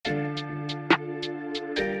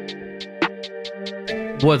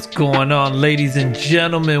What's going on, ladies and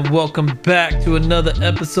gentlemen? Welcome back to another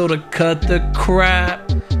episode of Cut the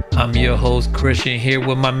Crap. I'm your host, Christian, here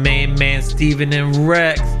with my main man, Steven and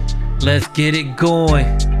Rex. Let's get it going.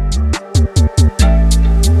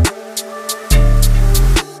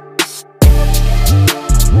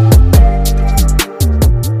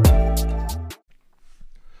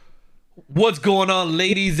 What's going on,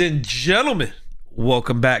 ladies and gentlemen?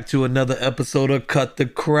 Welcome back to another episode of Cut the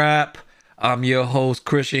Crap. I'm your host,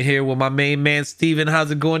 Christian, here with my main man, Steven. How's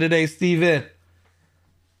it going today, Steven?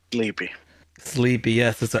 Sleepy,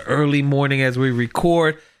 yes. It's an early morning as we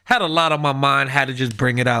record. Had a lot on my mind. Had to just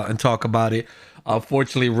bring it out and talk about it.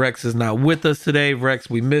 Unfortunately, Rex is not with us today. Rex,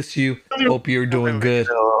 we miss you. Hope you're doing good.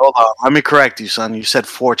 Hold on. Let me correct you, son. You said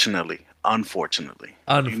fortunately. Unfortunately.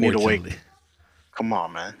 You need to wake. Come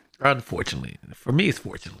on, man. Unfortunately. For me, it's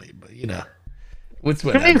fortunately, but you know. What do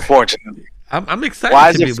you mean fortunately? I'm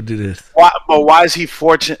excited to be able to do this. Why is he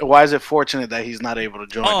fortunate? Why is it fortunate that he's not able to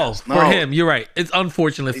join us? For him, you're right. It's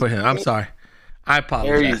unfortunate for him. I'm sorry. I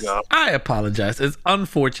apologize. There you go. I apologize. It's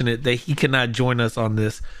unfortunate that he cannot join us on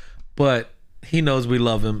this, but he knows we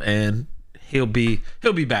love him and he'll be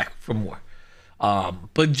back for more.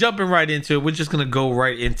 But jumping right into it, we're just gonna go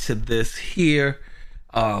right into this here.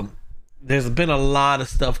 There's been a lot of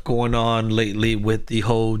stuff going on lately with the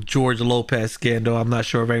whole George Lopez scandal. I'm not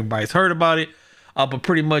sure if anybody's heard about it, but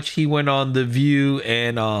pretty much he went on The View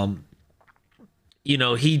and,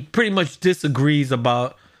 he pretty much disagrees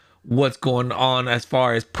about what's going on as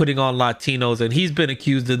far as putting on Latinos. And he's been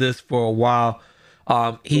accused of this for a while.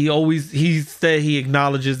 He said he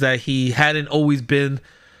acknowledges that he hadn't always been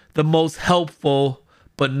the most helpful,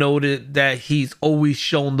 but noted that he's always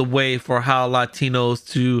shown the way for how Latinos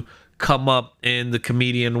to come up in the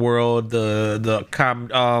comedian world, the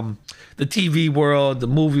TV world, the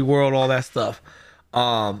movie world, all that stuff.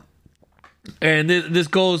 And this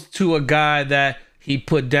goes to a guy that he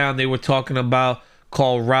put down, they were talking about,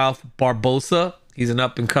 called Ralph Barbosa. He's an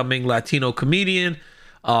up and coming Latino comedian.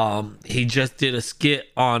 He just did a skit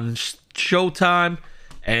on Showtime,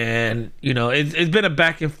 and it's been a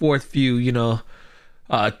back and forth feud. It's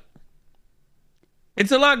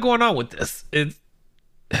a lot going on with this.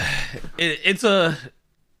 It's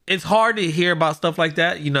hard to hear about stuff like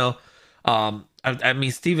that. I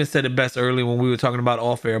mean, Steven said it best earlier when we were talking about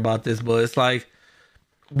off air about this, but it's like,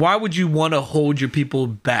 why would you want to hold your people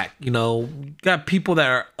back? You got people that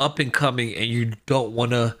are up and coming and you don't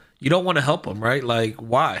want to help them, right? Like,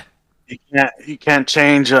 why? You can't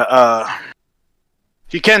change you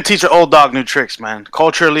can't teach an old dog new tricks, man.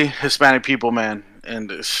 Culturally, Hispanic people, man, and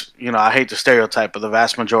this, I hate the stereotype, but the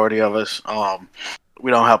vast majority of us, we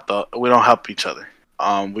don't help each other.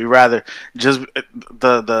 We rather just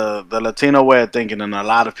the Latino way of thinking, and a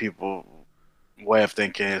lot of people way of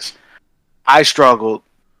thinking is, I struggled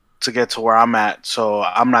to get to where I'm at, so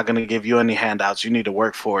I'm not going to give you any handouts. You need to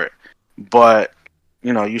work for it. But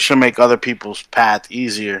you should make other people's path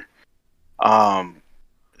easier.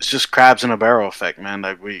 It's just crabs in a barrel effect, man.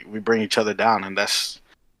 Like we bring each other down, and that's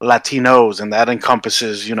Latinos, and that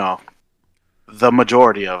encompasses the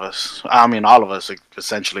majority of us. I mean, all of us,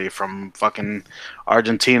 essentially, from fucking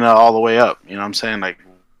Argentina all the way up. You know what I'm saying? Like,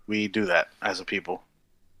 we do that as a people.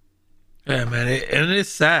 Yeah, man. And it's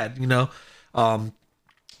sad,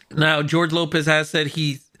 Now, George Lopez has said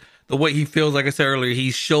the way he feels, like I said earlier,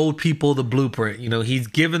 he showed people the blueprint. He's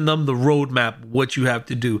given them the roadmap, what you have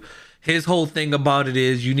to do. His whole thing about it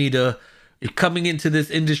is you're coming into this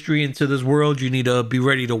industry, into this world, you need to be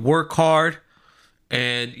ready to work hard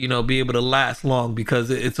and be able to last long, because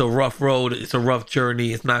it's a rough road, it's a rough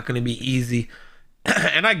journey, it's not going to be easy.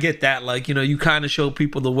 And I get that, like, you kind of show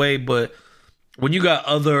people the way, but when you got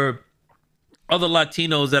other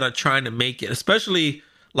Latinos that are trying to make it, especially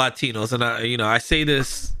Latinos, and I say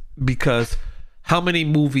this because how many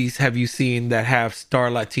movies have you seen that have star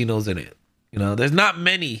Latinos in it? There's not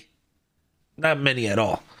many at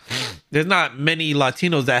all. There's not many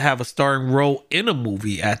Latinos that have a starring role in a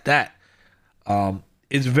movie at that.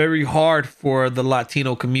 It's very hard for the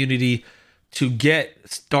Latino community to get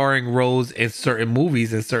starring roles in certain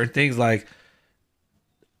movies and certain things. Like,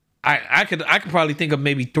 I could probably think of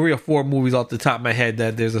maybe 3 or 4 movies off the top of my head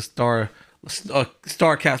that there's a star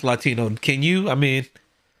cast Latino. Can you? I mean,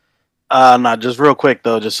 no, just real quick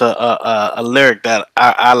though, just a lyric that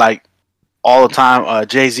I like all the time.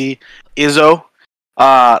 Jay-Z, Izzo.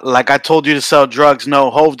 Like, I told you to sell drugs. No,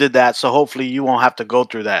 Hove did that, so hopefully you won't have to go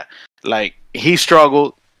through that. Like, he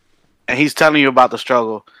struggled, and he's telling you about the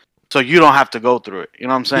struggle, so you don't have to go through it. You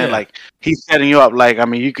know what I'm saying? Yeah. Like, he's setting you up. Like, I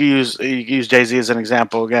mean, you could use Jay-Z as an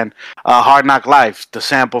example again. Hard Knock Life, the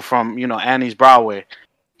sample from Annie's Broadway.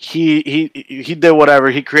 he did whatever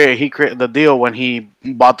he created the deal when he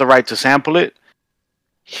bought the right to sample it.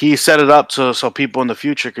 He set it up so people in the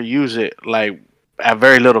future could use it like at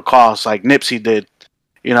very little cost, like Nipsey did,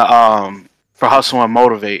 for Hustle and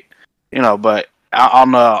Motivate, But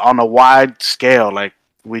on a wide scale, like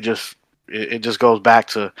it just goes back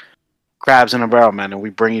to crabs in a barrel, man, and we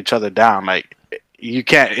bring each other down. Like you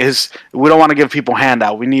can't. We don't want to give people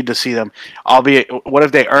handout. We need to see them. Albeit, what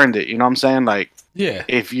if they earned it? You know what I'm saying? Like, yeah.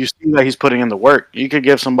 If you see that he's putting in the work, you could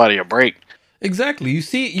give somebody a break. Exactly. You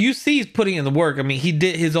see he's putting in the work. I mean, he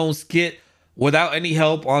did his own skit without any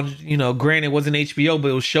help on, granted it wasn't HBO, but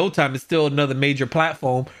it was Showtime. It's still another major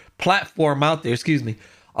platform out there, excuse me.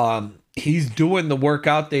 He's doing the work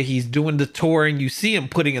out there. He's doing the touring. You see him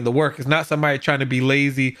putting in the work. It's not somebody trying to be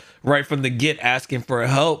lazy right from the get, asking for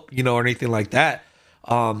help, or anything like that.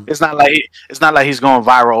 It's not like he's going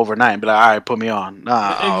viral overnight and be like, all right, put me on.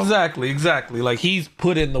 Nah. Exactly. Like he's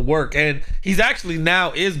put in the work, and he's actually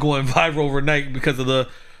now is going viral overnight because of the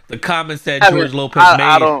comments that George Lopez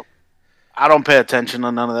made. I don't pay attention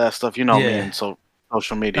to none of that stuff. Me and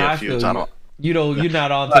social media feuds. You're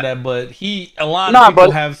not onto that, but a lot of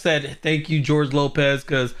people have said thank you, George Lopez,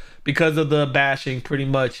 because of the bashing. Pretty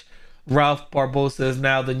much, Ralph Barbosa is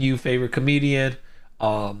now the new favorite comedian.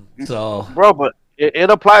 Bro, but it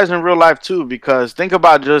applies in real life too, because think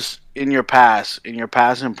about just in your past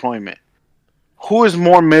employment, who is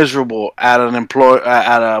more miserable at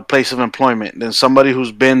at a place of employment than somebody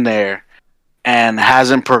who's been there and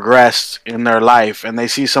hasn't progressed in their life, and they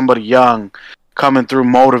see somebody young coming through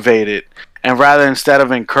motivated, and instead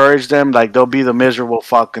of encourage them, like they'll be the miserable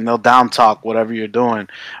fuck and they'll down talk whatever you're doing,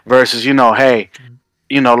 versus hey,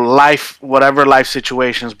 whatever life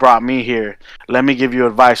situations brought me here, let me give you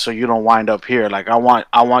advice so you don't wind up here. Like I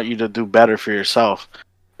want you to do better for yourself.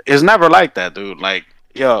 It's never like that, dude. Like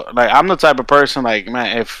I'm the type of person, like,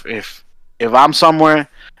 man, if I'm somewhere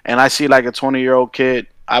and I see like a 20-year-old kid,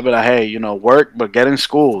 I'll be like, hey, work, but get in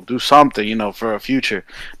school, do something, for a future.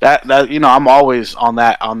 That I'm always on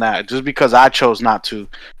that. Just because I chose not to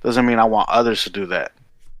doesn't mean I want others to do that.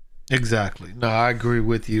 Exactly. No, I agree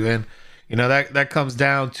with you. And that comes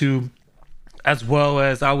down to, as well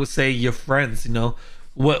as I would say, your friends.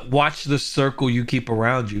 Watch the circle you keep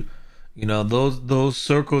around you. Those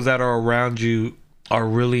circles that are around you are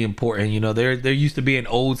really important. There used to be an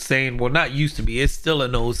old saying, well, not used to be, it's still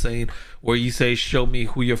an old saying, where you say, show me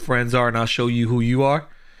who your friends are and I'll show you who you are.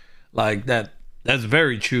 Like that's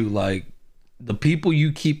very true. Like the people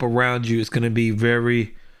you keep around you is going to be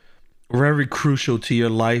very, very crucial to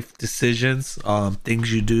your life decisions,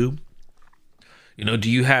 things you do. Do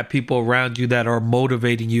you have people around you that are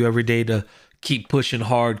motivating you every day to keep pushing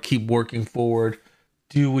hard, keep working forward,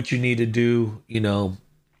 do what you need to do,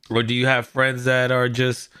 or do you have friends that are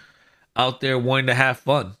just out there wanting to have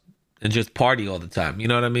fun and just party all the time? You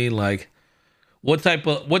know what I mean? Like, what type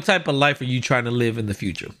of life are you trying to live in the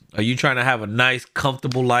future? Are you trying to have a nice,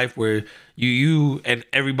 comfortable life where you and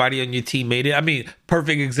everybody on your team made it? I mean,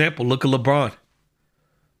 perfect example. Look at LeBron.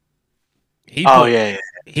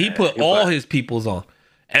 He put all his peoples on.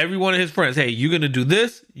 Every one of his friends. Hey, you're gonna do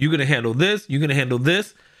this. You're gonna handle this. You're gonna handle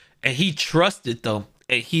this. And he trusted them,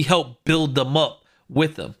 and he helped build them up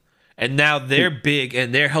with them. And now they're big,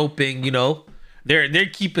 and they're helping. They're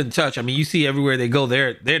keeping in touch. I mean, you see everywhere they go,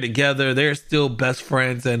 they're together. They're still best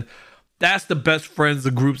friends, and that's the best friends, the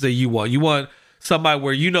groups that you want. You want somebody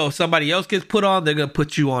where somebody else gets put on, they're gonna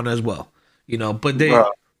put you on as well. But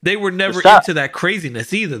they were never into that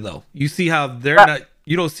craziness either, though. You see how they're not.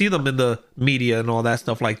 You don't see them in the media and all that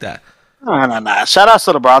stuff like that. No. Shout out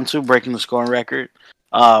to LeBron too, breaking the scoring record.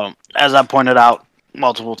 As I pointed out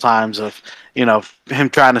multiple times, of him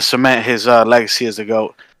trying to cement his legacy as a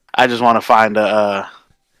GOAT. I just want to find I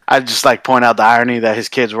just point out the irony that his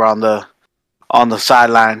kids were on the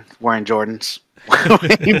sideline wearing Jordans.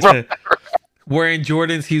 Wearing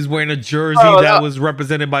Jordans, he's wearing a jersey that was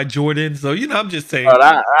represented by Jordan. So I'm just saying,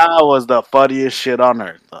 that was the funniest shit on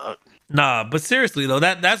earth. Nah, but seriously though,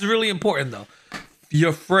 that's really important though.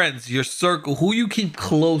 Your friends, your circle, who you keep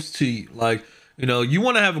close to you. Like, you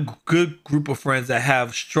want to have a good group of friends that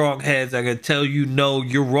have strong heads that can tell you, no,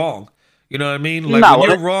 you're wrong. You know what I mean? Like, when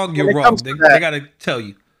you're wrong, you're wrong. They got to tell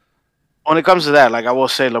you. When it comes to that, like, I will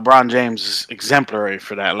say LeBron James is exemplary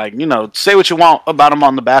for that. Like, say what you want about him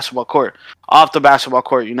on the basketball court. Off the basketball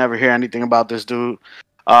court, you never hear anything about this dude.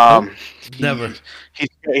 Never.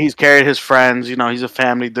 He's carried his friends. He's a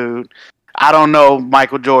family dude. I don't know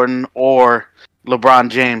Michael Jordan or LeBron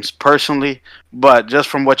James personally, but just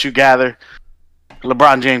from what you gather,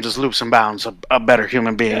 LeBron James is leaps and bounds a better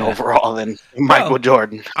human being overall than Michael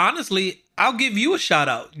Jordan. Honestly, I'll give you a shout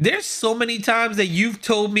out. There's so many times that you've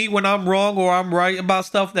told me when I'm wrong or I'm right about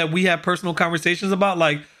stuff that we have personal conversations about.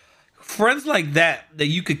 Like friends like that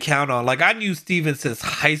you could count on. Like I knew Steven since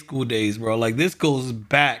high school days, bro. Like this goes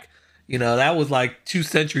back, that was like 2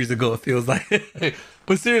 centuries ago, it feels like.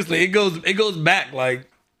 But seriously, it goes back. Like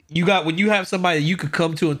when you have somebody that you could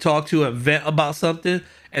come to and talk to and vent about something,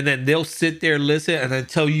 and then they'll sit there, listen, and then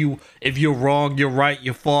tell you if you're wrong, you're right,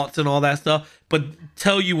 your faults and all that stuff, but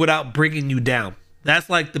tell you without bringing you down. That's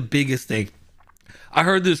like the biggest thing. I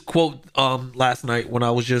heard this quote last night when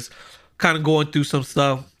I was just kind of going through some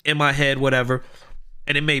stuff in my head, whatever,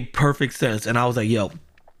 and it made perfect sense. And I was like, yo,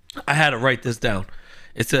 I had to write this down.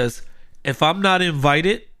 It says, if I'm not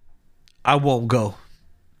invited, I won't go.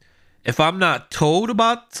 If I'm not told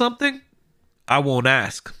about something, I won't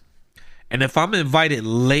ask. And if I'm invited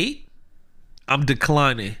late, I'm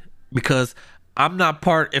declining because if I'm not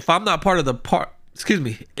part of the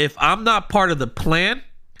plan,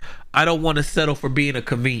 I don't want to settle for being a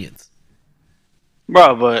convenience.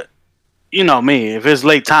 Bro, but you know me, if it's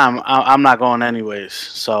late time, I'm not going anyways.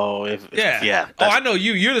 So I know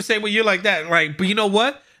you. You're the same way. You're like that, right? But you know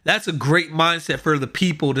what? That's a great mindset for the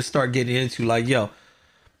people to start getting into. Like, yo,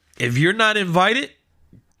 if you're not invited,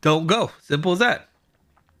 don't go. Simple as that.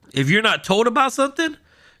 If you're not told about something,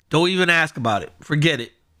 don't even ask about it. Forget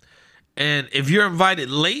it. And if you're invited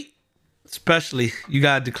late, especially, you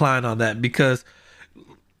got to decline on that because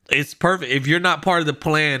it's perfect. If you're not part of the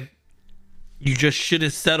plan, you just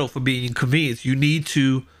shouldn't settle for being inconvenienced.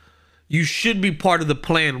 You should be part of the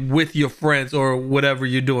plan with your friends or whatever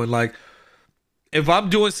you're doing. Like, if I'm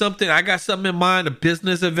doing something, I got something in mind, a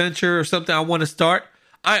business adventure or something I want to start,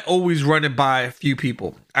 I always run it by a few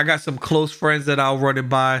people. I got some close friends that I'll run it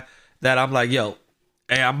by that I'm like, yo,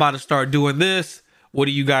 hey, I'm about to start doing this. What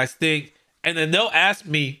do you guys think? And then they'll ask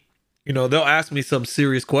me some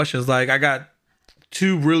serious questions. Like I got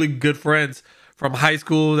 2 really good friends from high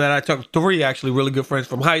school that I talked, 3 actually really good friends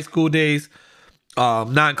from high school days,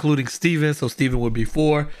 not including Steven. So Steven would be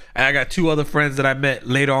 4. And I got 2 other friends that I met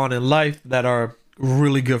later on in life that are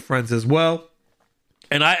really good friends as well.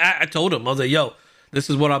 And I told them, I was like, yo, this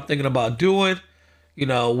is what I'm thinking about doing.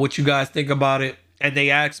 What you guys think about it? And they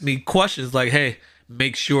asked me questions like, hey,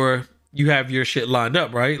 make sure you have your shit lined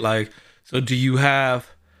up, right? Like, so do you have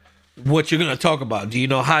what you're going to talk about? Do you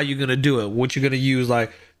know how you're going to do it? What you're going to use?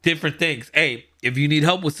 Like different things. Hey, if you need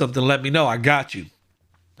help with something, let me know. I got you.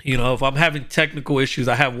 If I'm having technical issues,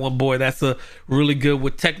 I have one boy that's really good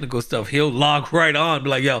with technical stuff. He'll log right on, be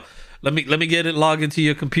like, yo, let me get it, log into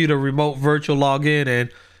your computer, remote virtual login, and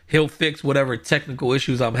he'll fix whatever technical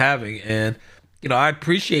issues I'm having. And, I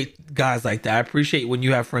appreciate guys like that. I appreciate when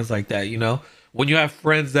you have friends like that, when you have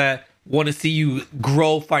friends that want to see you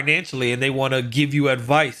grow financially and they want to give you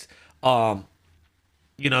advice. That's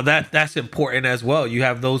important as well. You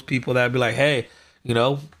have those people that be like, hey,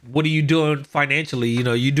 what are you doing financially?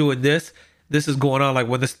 You doing this is going on. Like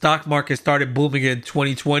when the stock market started booming in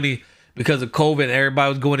 2020 because of COVID, everybody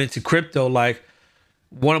was going into crypto. Like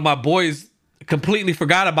one of my boys completely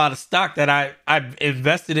forgot about a stock that I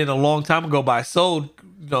invested in a long time ago, but I sold,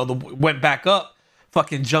 went back up,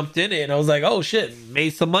 fucking jumped in it. And I was like, oh shit,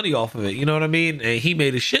 made some money off of it. You know what I mean? And he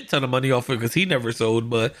made a shit ton of money off of it because he never sold.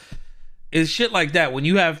 But it's shit like that. When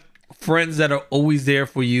you have friends that are always there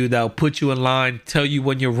for you, that'll put you in line, tell you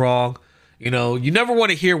when you're wrong. You never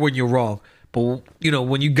want to hear when you're wrong. But,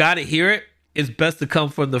 when you got to hear it, it's best to come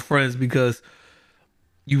from the friends because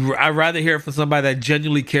I'd rather hear it from somebody that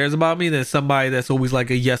genuinely cares about me than somebody that's always like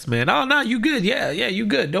a yes man. Oh, no, you good. Yeah, you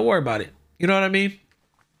good. Don't worry about it. You know what I mean?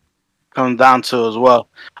 Comes down to as well.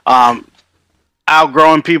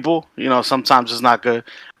 Outgrowing people, sometimes it's not good.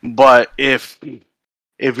 But if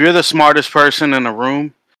you're the smartest person in a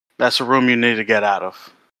room, that's a room you need to get out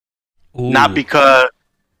of. Ooh. Not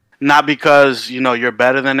because you're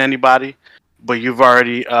better than anybody, but you've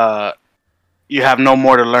already you have no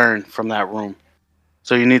more to learn from that room.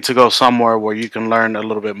 So you need to go somewhere where you can learn a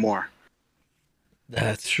little bit more.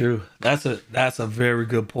 That's true. That's a very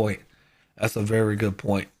good point. That's a very good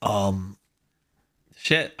point.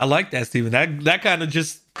 Shit, I like that, Steven. That kind of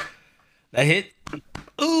just that hit.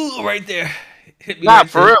 Ooh, right there. Hit me. Nah,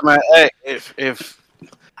 for real, man. Hey, if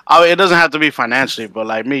it doesn't have to be financially, but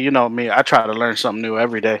like me, I try to learn something new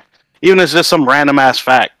every day, even if it's just some random ass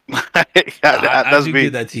fact. I do do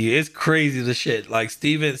that to you. It's crazy the shit. Like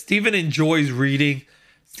Steven enjoys reading.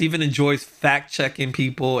 Steven enjoys fact checking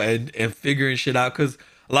people and figuring shit out because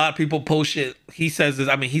a lot of people post shit. He says this.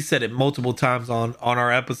 I mean, he said it multiple times on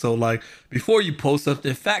our episode. Like before you post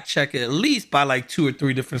something, fact check it at least by like 2 or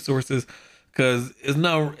 3 different sources because it's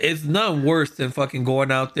not worse than fucking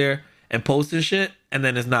going out there and posting shit and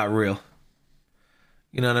then it's not real.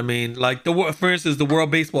 You know what I mean? Like for instance, the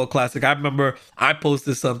World Baseball Classic. I remember I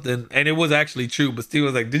posted something, and it was actually true. But Steve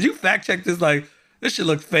was like, "Did you fact check this? Like, this shit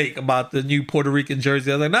looks fake about the new Puerto Rican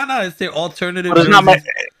jersey." I was like, "No, it's their alternative." But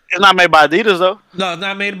it's not made by Adidas though. No, it's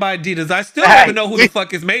not made by Adidas. I still don't even know who the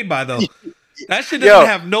fuck it's made by though. That shit doesn't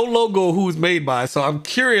have no logo who's made by. So I'm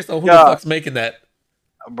curious on who the fuck's making that.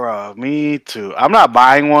 Bro, me too. I'm not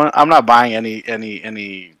buying one. I'm not buying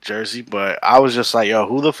any jersey, but I was just like, yo,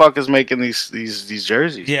 who the fuck is making these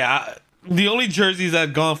jerseys? Yeah, the only jerseys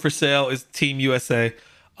that gone for sale is Team USA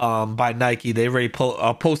by Nike. They already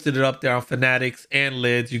posted it up there on Fanatics and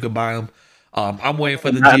Lids. You can buy them. I'm waiting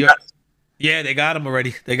for the Yeah, they got them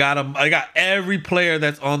already. They got them. I got every player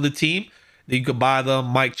that's on the team. You could buy them.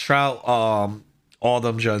 Mike Trout, all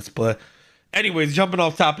them just. But anyways, jumping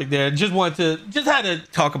off topic there, just had to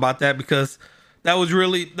talk about that because that was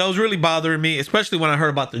really bothering me, especially when I heard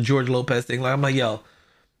about the George Lopez thing. Like I'm like, yo,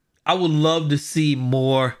 I would love to see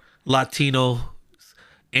more Latino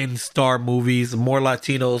in star movies, more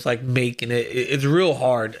Latinos like making it. It's real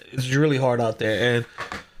hard. It's really hard out there, and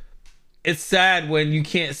it's sad when you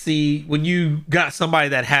can't see when you got somebody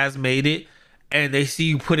that has made it and they see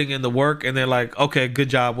you putting in the work and they're like, okay, good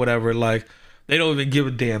job, whatever. Like they don't even give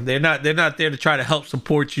a damn. They're not there to try to help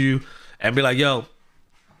support you and be like, yo,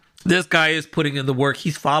 this guy is putting in the work.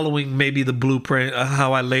 He's following maybe the blueprint of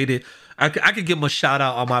how I laid it. I could give him a shout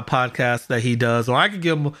out on my podcast that he does, or I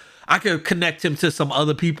could connect him to some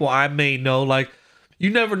other people I may know. Like you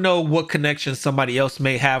never know what connection somebody else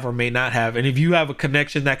may have or may not have. And if you have a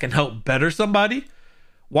connection that can help better somebody,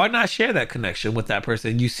 why not share that connection with that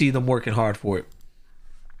person? You see them working hard for it.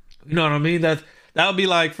 You know what I mean? That would be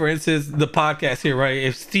like, for instance, the podcast here, right?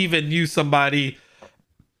 If Steven knew somebody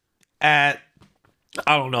at,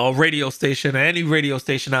 I don't know, a radio station, any radio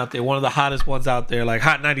station out there, one of the hottest ones out there, like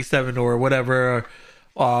Hot 97 or whatever,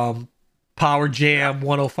 Power Jam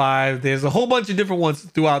 105. There's a whole bunch of different ones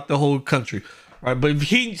throughout the whole country, right? But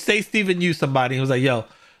if Steven knew somebody, he was like, yo,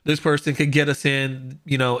 this person could get us in,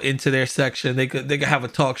 into their section. They could have a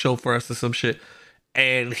talk show for us or some shit.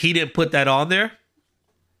 And he didn't put that on there.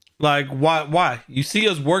 Like, why? You see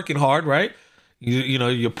us working hard, right?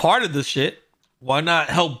 You're part of this shit. Why not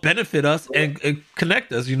help benefit us and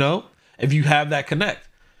connect us, if you have that connect?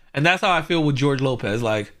 And that's how I feel with George Lopez.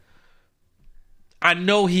 Like, I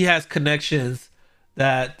know he has connections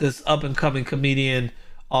that this up and coming comedian,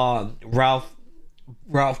 Ralph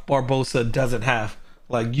Barbosa, doesn't have.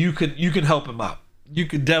 Like you can help him out. You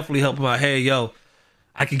could definitely help him out. Hey, yo,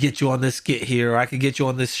 I could get you on this skit here, or I could get you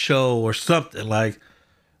on this show or something. Like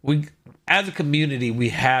we, as a community, we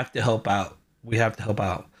have to help out. We have to help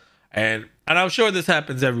out. And I'm sure this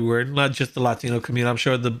happens everywhere, not just the Latino community. I'm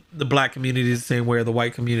sure the black community is the same way, or the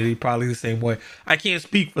white community probably the same way. I can't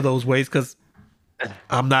speak for those ways because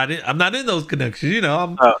I'm not in those connections.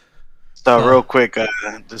 Real quick,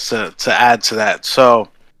 just to add to that. So,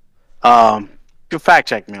 you fact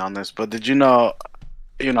check me on this, but did you know,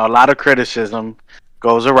 a lot of criticism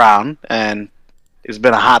goes around, and it's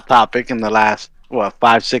been a hot topic in the last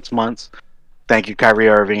 5-6 months. Thank you, Kyrie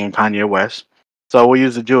Irving and Kanye West. So we'll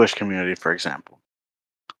use the Jewish community, for example.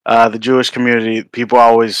 The Jewish community, people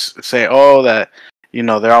always say, oh, that,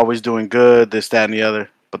 they're always doing good, this, that, and the other,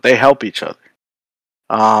 but they help each other.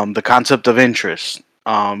 The concept of interest.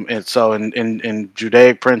 And so in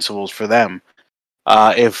Judaic principles for them,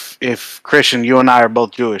 if Christian, you and I are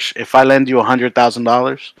both Jewish, if I lend you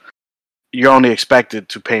 $100,000, you're only expected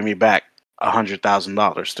to pay me back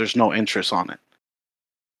 $100,000. There's no interest on it.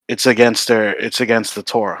 It's against the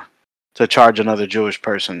Torah to charge another Jewish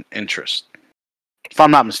person interest, if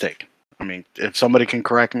I'm not mistaken. I mean, if somebody can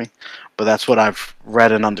correct me, but that's what I've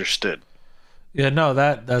read and understood. Yeah, no,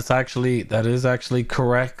 that is actually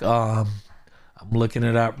correct. I'm looking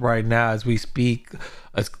it up right now as we speak.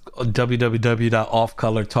 It's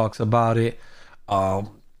www.offcolor talks about it.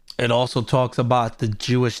 It also talks about the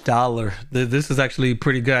Jewish dollar. This is actually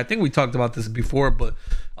pretty good. I think we talked about this before, but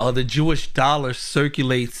the Jewish dollar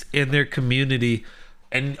circulates in their community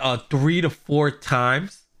and 3 to 4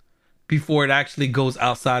 times before it actually goes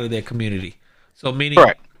outside of their community. So meaning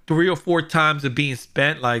Correct. 3 or 4 times of being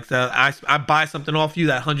spent. Like I buy something off you,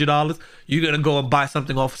 that $100, you're gonna go and buy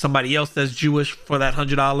something off somebody else that's Jewish for that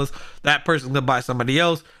 $100. That person's gonna buy somebody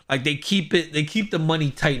else. Like they keep the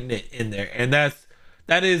money tight knit in there, and that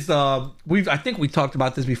is I think we talked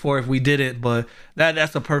about this before if we didn't, but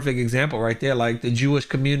that's a perfect example right there. Like the Jewish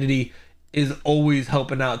community is always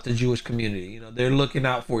helping out the Jewish community. They're looking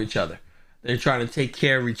out for each other. They're trying to take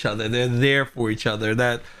care of each other. They're there for each other.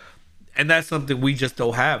 That's something we just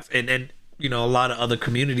don't have. And a lot of other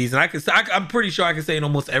communities, and I'm pretty sure I can say in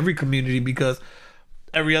almost every community, because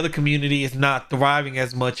every other community is not thriving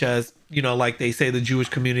as much as, like they say the Jewish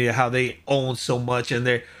community, how they own so much, and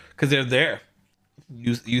because they're there.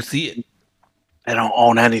 You see it. They don't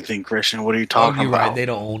own anything, Christian. What are you talking about? Right. They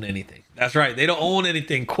don't own anything. That's right. They don't own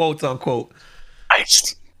anything, quotes unquote.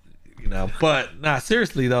 Nice. But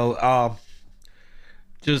seriously though,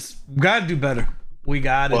 just gotta do better. We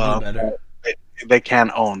gotta do better. They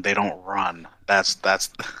can't own. They don't run. That's.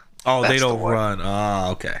 Oh, they don't run.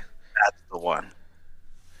 Oh, okay. That's the one.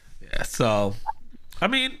 Yeah. So, I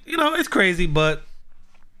mean, it's crazy, but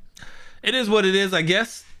it is what it is, I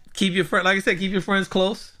guess. Keep your friend, like I said, keep your friends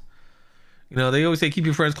close. They always say keep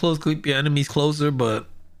your friends close, keep your enemies closer, but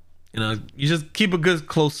you just keep a good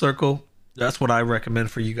close circle. That's what I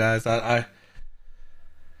recommend for you guys. I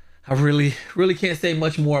really, really can't say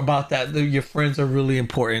much more about that. Your friends are really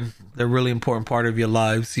important. They're a really important part of your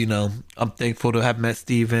lives. I'm thankful to have met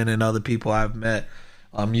Steven and other people I've met.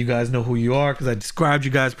 You guys know who you are because I described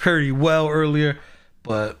you guys pretty well earlier.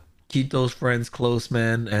 But keep those friends close,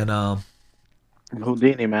 man. And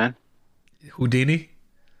Houdini, man. Houdini?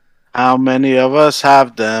 How many of us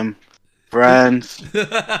have them? Friends.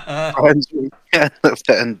 Friends we can't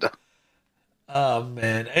offend. Oh,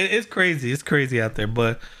 man. It's crazy. It's crazy out there.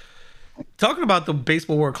 But talking about the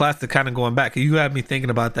Baseball World Classic, kind of going back, you had me thinking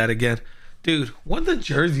about that again. Dude, when the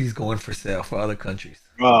jerseys going for sale for other countries?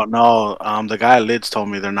 Oh, no. The guy at Lids told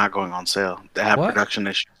me they're not going on sale. They have production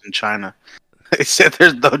issues in China. They said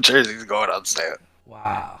there's no jerseys going on sale.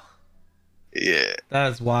 Wow. Yeah.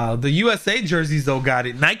 That's wild. The USA jerseys, though, got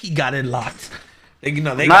it. Nike got it locked. They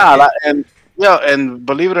and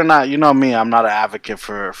believe it or not, you know me, I'm not an advocate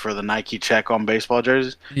for the Nike check on baseball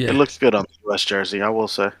jerseys. Yeah. It looks good on the US jersey, I will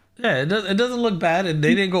say. Yeah, it doesn't look bad, and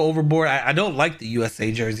they didn't go overboard. I don't like the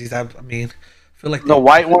USA jerseys. I mean, I feel like the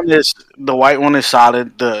white one is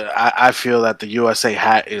solid. I feel that the USA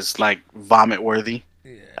hat is like vomit worthy.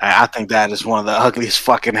 Yeah. I think that is one of the ugliest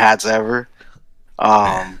fucking hats ever.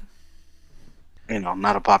 Not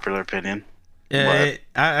a popular opinion. Yeah,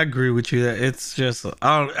 I agree with you. It's just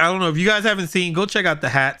I don't know if you guys haven't seen. Go check out the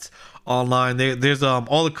hats online. There's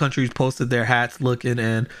all the countries posted their hats looking,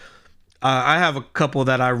 and I have a couple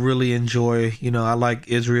that I really enjoy. I like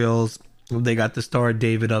Israel's. They got the Star of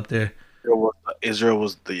David up there. Israel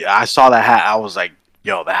was I saw that hat. I was like,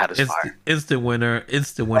 yo, that hat is fire. Instant winner.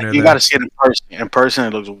 Like, you got to see it in person. In person,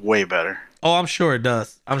 it looks way better. Oh, I'm sure it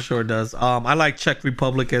does. I like Czech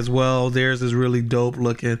Republic as well. Theirs is really dope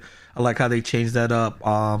looking. I like how they changed that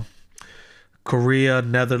up. Korea,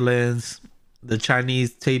 Netherlands, the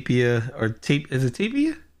Chinese Tapia is it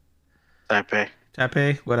Tapia?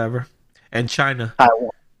 Taipei, whatever. And China.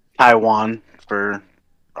 Taiwan for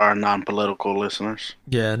our non-political listeners.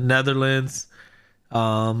 Yeah, Netherlands,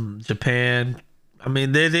 Japan. I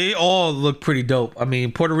mean, they all look pretty dope. I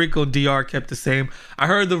mean, Puerto Rico and DR kept the same. I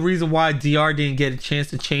heard the reason why DR didn't get a chance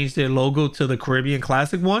to change their logo to the Caribbean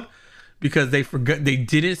Classic one because they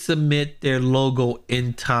didn't submit their logo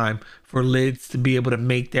in time for Lids to be able to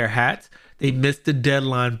make their hats. They missed the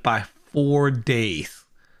deadline by 4 days.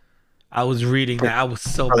 I was reading that. I was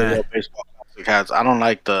so mad. Baseball Classic hats. I don't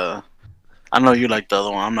like I know you like the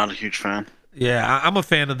other one. I'm not a huge fan. Yeah, I'm a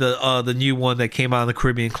fan of the new one that came out in the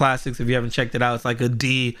Caribbean Classics. If you haven't checked it out, it's like a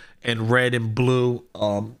D in red and blue.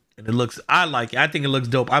 And I like it. I think it looks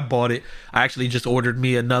dope. I bought it. I actually just ordered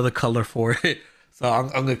me another color for it. So I'm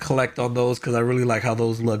gonna collect on those because I really like how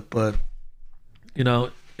those look. But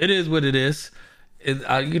it is what it is.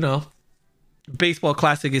 Baseball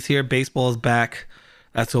Classic is here. Baseball is back.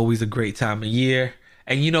 That's always a great time of year.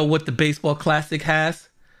 And you know what the Baseball Classic has?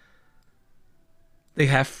 They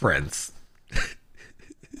have friends.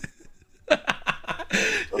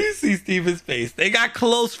 You see Steven's face. They got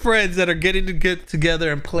close friends that are getting to get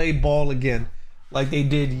together and play ball again like they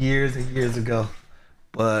did years and years ago.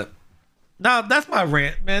 But no, that's my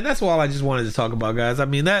rant, man. That's all I just wanted to talk about, guys. I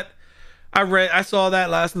mean, I saw that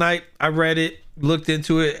last night. I read it, looked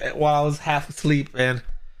into it while I was half asleep, and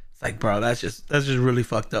it's like, bro, that's just really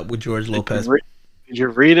fucked up with George Lopez. Did you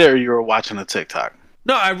read it or you were watching a TikTok?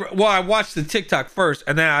 No, I watched the TikTok first,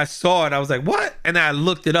 and then I saw it. I was like, what? And then I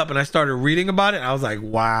looked it up, and I started reading about it, and I was like,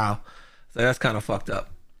 wow. So that's kind of fucked up.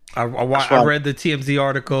 I read the TMZ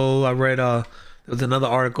article. I read there was another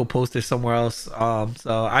article posted somewhere else.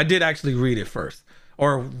 So I did actually read it first,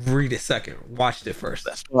 or read it second. Watched it first.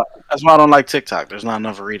 That's why I don't like TikTok. There's not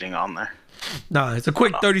enough reading on there. No, it's a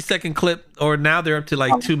quick 30-second clip, or now they're up to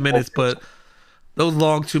like 2 minutes, but those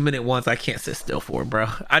long 2-minute ones, I can't sit still for, bro.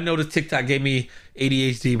 I know the TikTok gave me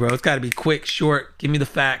ADHD, bro. It's got to be quick, short. Give me the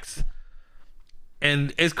facts.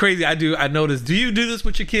 And it's crazy. I noticed. Do you do this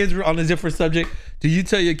with your kids on a different subject? Do you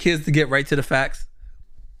tell your kids to get right to the facts?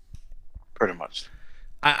 Pretty much.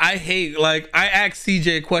 I hate, like, I asked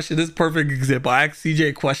CJ a question. This is a perfect example. I asked CJ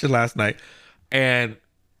a question last night, and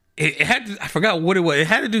it had to, I forgot what it was. It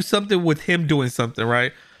had to do something with him doing something,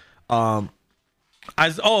 right?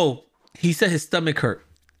 He said his stomach hurt,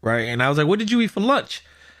 right? And I was like, what did you eat for lunch?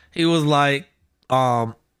 He was like,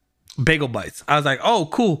 bagel bites. I was like, oh,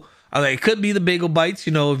 cool. I was like, it could be the bagel bites,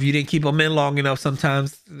 you know, if you didn't keep them in long enough,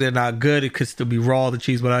 sometimes they're not good. It could still be raw, the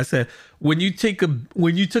cheese. But I said, when you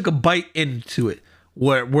took a bite into it,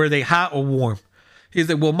 were they hot or warm? He's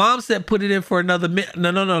like, well, mom said put it in for another minute.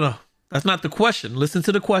 No. That's not the question. Listen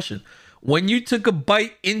to the question. When you took a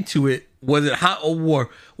bite into it, was it hot or warm?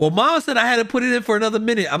 Well, mom said I had to put it in for another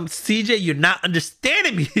minute. CJ, you're not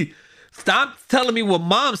understanding me. Stop telling me what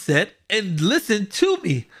mom said and listen to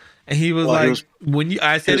me. And he was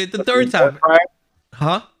I said it the third time.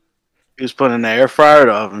 Huh? He was putting in the air fryer or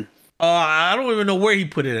the oven. I don't even know where he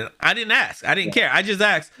put it in. I didn't ask. I didn't care. I just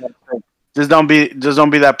asked. Just don't be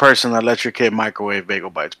that person that lets your kid microwave bagel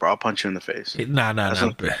bites, bro. I'll punch you in the face. Nah.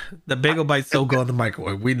 The bagel bites still go in the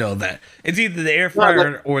microwave. We know that. It's either the air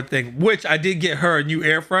fryer or thing, which I did get her a new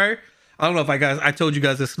air fryer. I don't know if I told you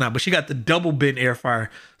guys this or not, but she got the double bin air fryer.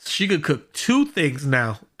 So she could cook 2 things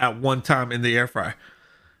now at one time in the air fryer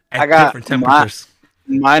at different temperatures.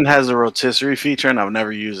 Mine has a rotisserie feature, and I've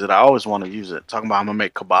never used it. I always want to use it. Talking about I'm going to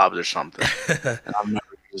make kebabs or something, and I've never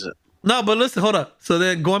used it. No, but listen, hold up. So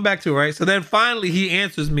then going back to it, right? So then finally he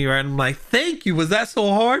answers me, right? And I'm like, thank you. Was that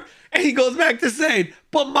so hard? And he goes back to saying,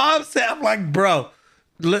 but mom said, I'm like, bro,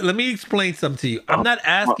 let me explain something to you. I'm not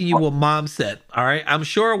asking you what mom said, all right? I'm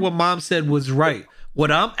sure what mom said was right.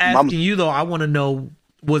 What I'm asking you, though, I want to know,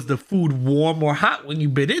 was the food warm or hot when you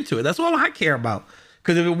bit into it? That's all I care about.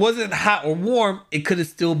 Because if it wasn't hot or warm, it could have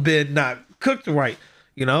still been not cooked right.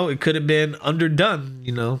 You know, it could have been underdone,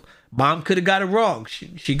 you know. Mom could have got it wrong.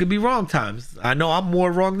 She could be wrong times. I know I'm more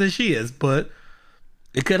wrong than she is, but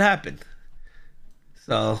it could happen.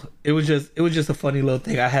 So it was just a funny little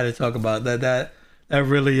thing I had to talk about. That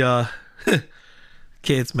really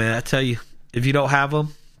kids, man. I tell you, if you don't have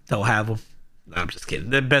them, don't have them. No, I'm just kidding.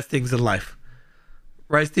 They're the best things in life,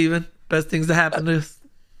 right, Steven? Best things that happen to us.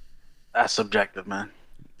 That's subjective, man.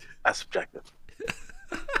 That's subjective.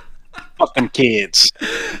 Fucking kids.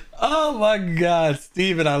 Oh my God,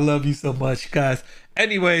 Steven, I love you so much, guys.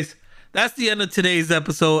 Anyways, that's the end of today's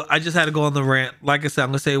episode. I just had to go on the rant. Like I said, I'm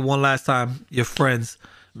going to say it one last time. Your friends,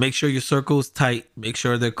 make sure your circle is tight. Make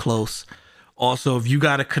sure they're close. Also, if you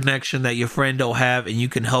got a connection that your friend don't have and you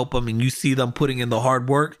can help them and you see them putting in the hard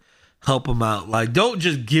work, help them out. Like, don't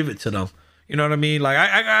just give it to them. You know what I mean? Like,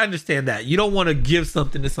 I understand that. You don't want to give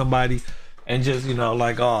something to somebody and just, you know,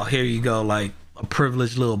 like, oh, here you go, like a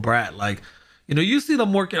privileged little brat. Like, you know, you see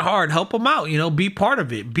them working hard, help them out, you know, be part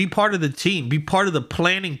of it. Be part of the team. Be part of the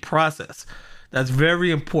planning process. That's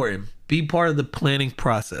very important. Be part of the planning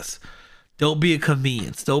process. Don't be a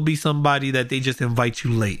convenience. Don't be somebody that they just invite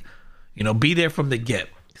you late. You know, be there from the get.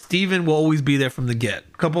 Steven will always be there from the get.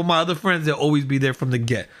 A couple of my other friends, they'll always be there from the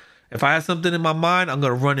get. If I have something in my mind, I'm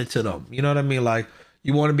going to run it to them. You know what I mean? Like,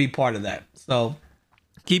 you want to be part of that. So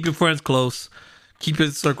keep your friends close. Keep your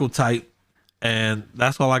circle tight. And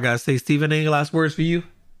that's all I got to say. Steven, any last words for you?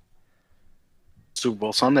 Super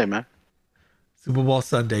Bowl Sunday, man. Super Bowl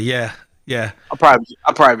Sunday. Yeah. I'll probably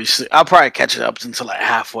catch it up until like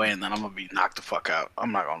halfway, and then I'm going to be knocked the fuck out.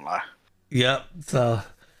 I'm not going to lie. Yep. So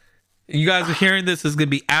you guys are hearing this. It's going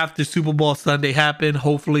to be after Super Bowl Sunday happened.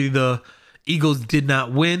 Hopefully the Eagles did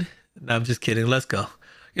not win. No, I'm just kidding. Let's go.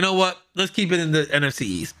 You know what? Let's keep it in the NFC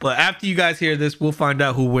East. But after you guys hear this, we'll find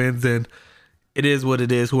out who wins. And it is what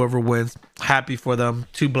it is. Whoever wins, happy for them.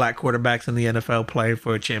 2 black quarterbacks in the NFL playing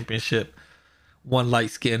for a championship. 1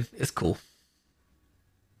 light skin. It's cool.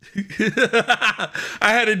 I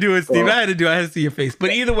had to do it, Steve. I had to see your face.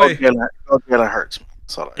 But either way, it hurts.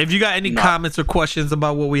 If you got any comments or questions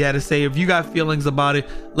about what we had to say, if you got feelings about it,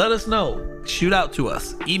 let us know. Shoot out to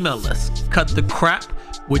us. Email us. Cutthecrap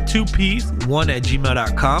with 2 P's, 1 at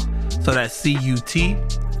gmail.com. So that's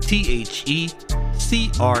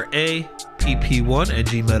CUTTHECRAPP1 at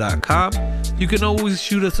gmail.com. You can always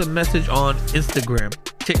shoot us a message on Instagram,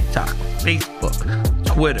 TikTok, Facebook,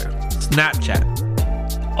 Twitter, Snapchat.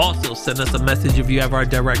 Also, send us a message if you have our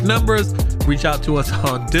direct numbers. Reach out to us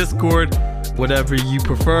on Discord, whatever you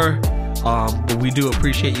prefer. But we do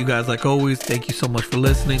appreciate you guys like always. Thank you so much for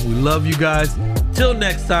listening. We love you guys. Till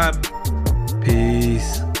next time.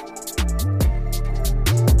 Peace.